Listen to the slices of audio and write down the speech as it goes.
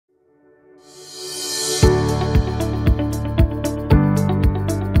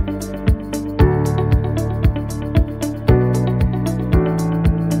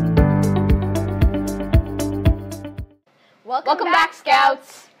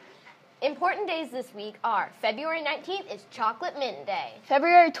Important days this week are February 19th is Chocolate Mint Day.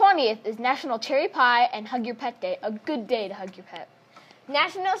 February 20th is National Cherry Pie and Hug Your Pet Day, a good day to hug your pet.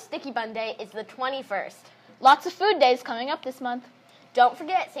 National Sticky Bun Day is the 21st. Lots of food days coming up this month. Don't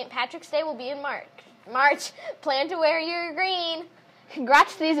forget, St. Patrick's Day will be in March. Plan to wear your green.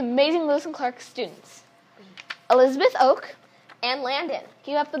 Congrats to these amazing Lewis and Clark students. Elizabeth Oak And Landon.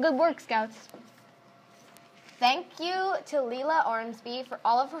 Keep up the good work, Scouts. Thank you to Leela Ormsby for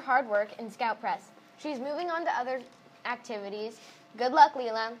all of her hard work in Scout Press. She's moving on to other activities. Good luck,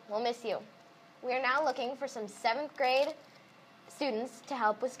 Leela. We'll miss you. We are now looking for some 7th grade students to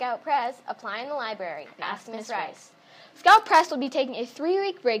help with Scout Press. Apply in the library. Ask Miss Rice. Scout Press will be taking a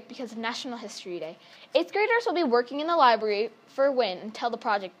 3-week break because of National History Day. 8th graders will be working in the library for WIN until the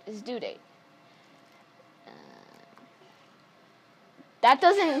project is due date. That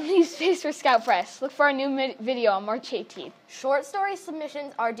doesn't leave space for Scout Press. Look for our new video on March 18th. Short story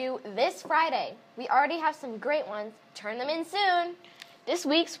submissions are due this Friday. We already have some great ones. Turn them in soon. This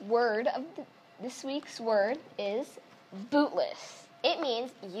week's word is bootless. It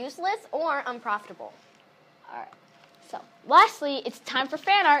means useless or unprofitable. All right. So, lastly, it's time for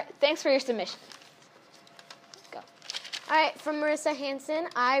fan art. Thanks for your submission. Go. All right, from Marissa Hansen,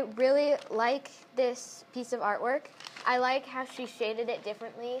 I really like this piece of artwork. I like how she shaded it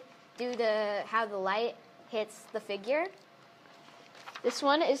differently due to how the light hits the figure. This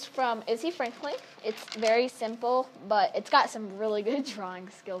one is from Izzy Franklin. It's very simple, but it's got some really good drawing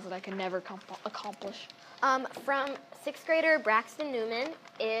skills that I could never accomplish. From 6th grader Braxton Newman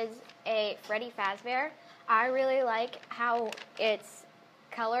is a Freddy Fazbear. I really like how it's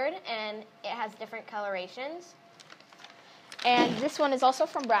colored and it has different colorations. And this one is also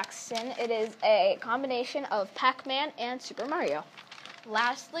from Braxton. It is a combination of Pac-Man and Super Mario.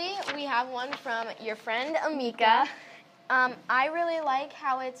 Lastly, we have one from your friend Amika. I really like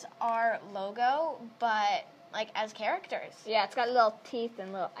how it's our logo, but like as characters. Yeah, it's got little teeth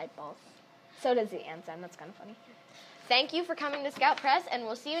and little eyeballs. So does the ensign. That's kind of funny. Thank you for coming to Scout Press, and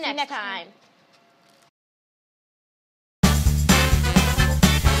we'll see you next time.